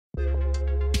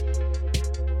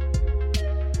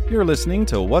You're listening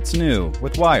to What's New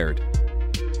with Wired.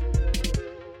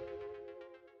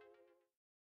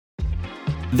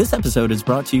 This episode is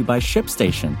brought to you by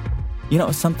ShipStation. You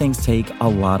know, some things take a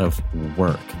lot of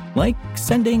work, like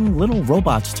sending little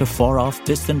robots to far-off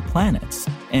distant planets.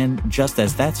 And just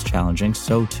as that's challenging,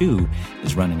 so too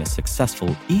is running a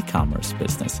successful e-commerce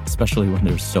business, especially when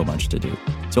there's so much to do.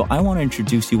 So I want to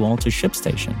introduce you all to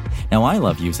ShipStation. Now, I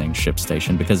love using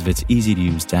ShipStation because of its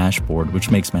easy-to-use dashboard,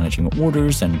 which makes managing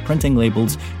orders and printing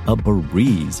labels a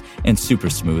breeze and super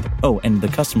smooth. Oh, and the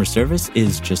customer service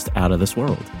is just out of this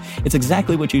world. It's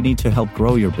exactly what you need to help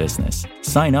grow your business.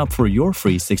 Sign up for your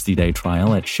free 60-day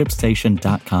trial at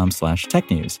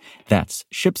shipstation.com/technews. That's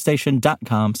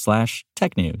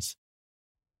shipstation.com/technews.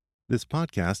 This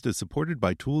podcast is supported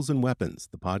by Tools and Weapons,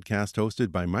 the podcast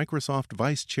hosted by Microsoft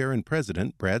Vice Chair and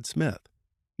President Brad Smith.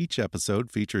 Each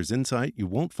episode features insight you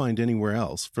won't find anywhere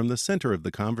else from the center of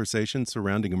the conversation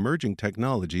surrounding emerging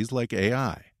technologies like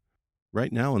AI.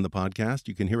 Right now on the podcast,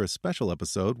 you can hear a special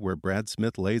episode where Brad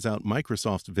Smith lays out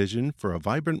Microsoft's vision for a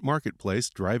vibrant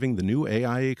marketplace driving the new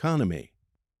AI economy.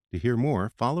 To hear more,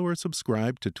 follow or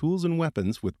subscribe to Tools and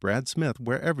Weapons with Brad Smith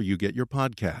wherever you get your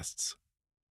podcasts.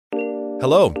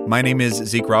 Hello, my name is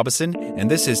Zeke Robison, and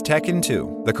this is Tech in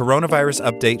 2, the coronavirus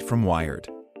update from Wired.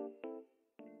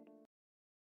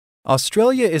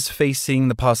 Australia is facing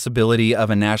the possibility of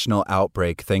a national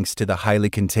outbreak thanks to the highly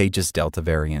contagious Delta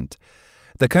variant.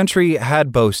 The country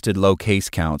had boasted low case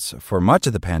counts for much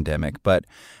of the pandemic, but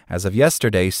as of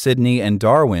yesterday, Sydney and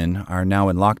Darwin are now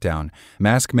in lockdown.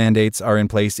 Mask mandates are in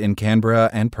place in Canberra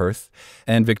and Perth,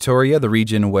 and Victoria, the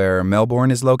region where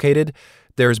Melbourne is located,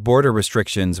 there's border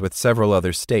restrictions with several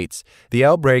other states. The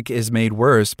outbreak is made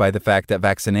worse by the fact that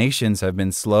vaccinations have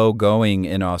been slow going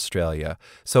in Australia.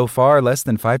 So far, less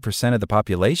than 5% of the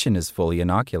population is fully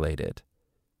inoculated.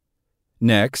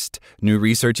 Next, new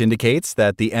research indicates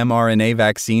that the mRNA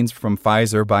vaccines from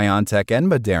Pfizer, BioNTech,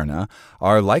 and Moderna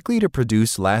are likely to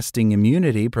produce lasting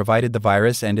immunity provided the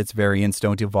virus and its variants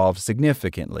don't evolve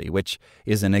significantly, which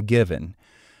isn't a given.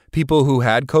 People who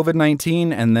had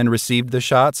COVID-19 and then received the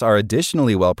shots are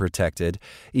additionally well protected,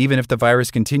 even if the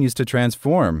virus continues to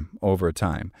transform over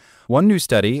time. One new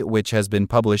study, which has been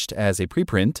published as a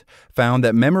preprint, found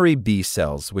that memory B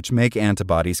cells, which make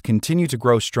antibodies, continue to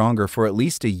grow stronger for at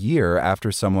least a year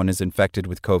after someone is infected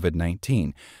with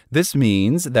COVID-19. This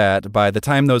means that by the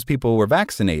time those people were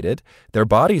vaccinated, their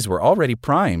bodies were already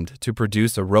primed to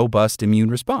produce a robust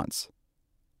immune response.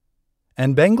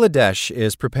 And Bangladesh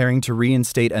is preparing to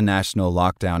reinstate a national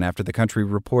lockdown after the country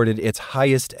reported its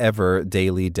highest ever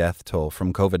daily death toll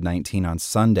from COVID-19 on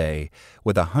Sunday,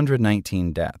 with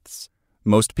 119 deaths.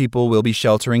 Most people will be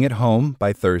sheltering at home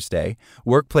by Thursday.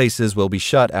 Workplaces will be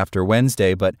shut after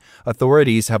Wednesday, but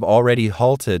authorities have already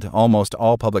halted almost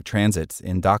all public transit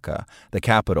in Dhaka, the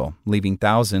capital, leaving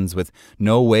thousands with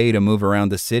no way to move around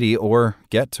the city or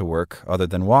get to work other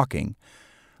than walking.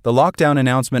 The lockdown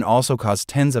announcement also caused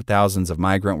tens of thousands of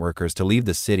migrant workers to leave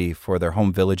the city for their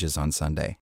home villages on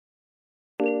Sunday.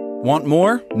 Want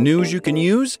more news you can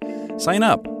use? Sign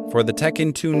up for the Tech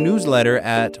in 2 newsletter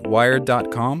at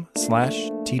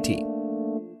wired.com/TT.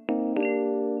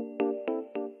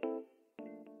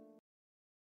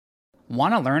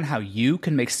 Want to learn how you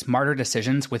can make smarter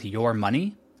decisions with your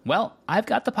money? Well, I've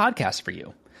got the podcast for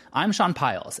you. I'm Sean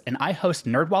Piles, and I host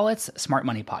NerdWallet's Smart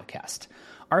Money Podcast.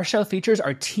 Our show features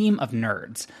our team of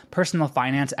nerds, personal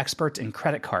finance experts in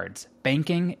credit cards,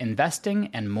 banking, investing,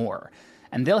 and more.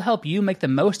 And they'll help you make the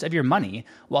most of your money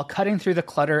while cutting through the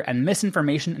clutter and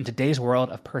misinformation in today's world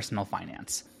of personal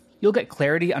finance. You'll get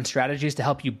clarity on strategies to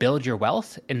help you build your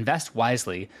wealth, invest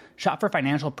wisely, shop for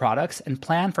financial products, and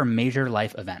plan for major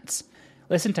life events.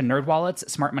 Listen to NerdWallet's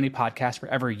Smart Money Podcast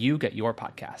wherever you get your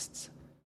podcasts.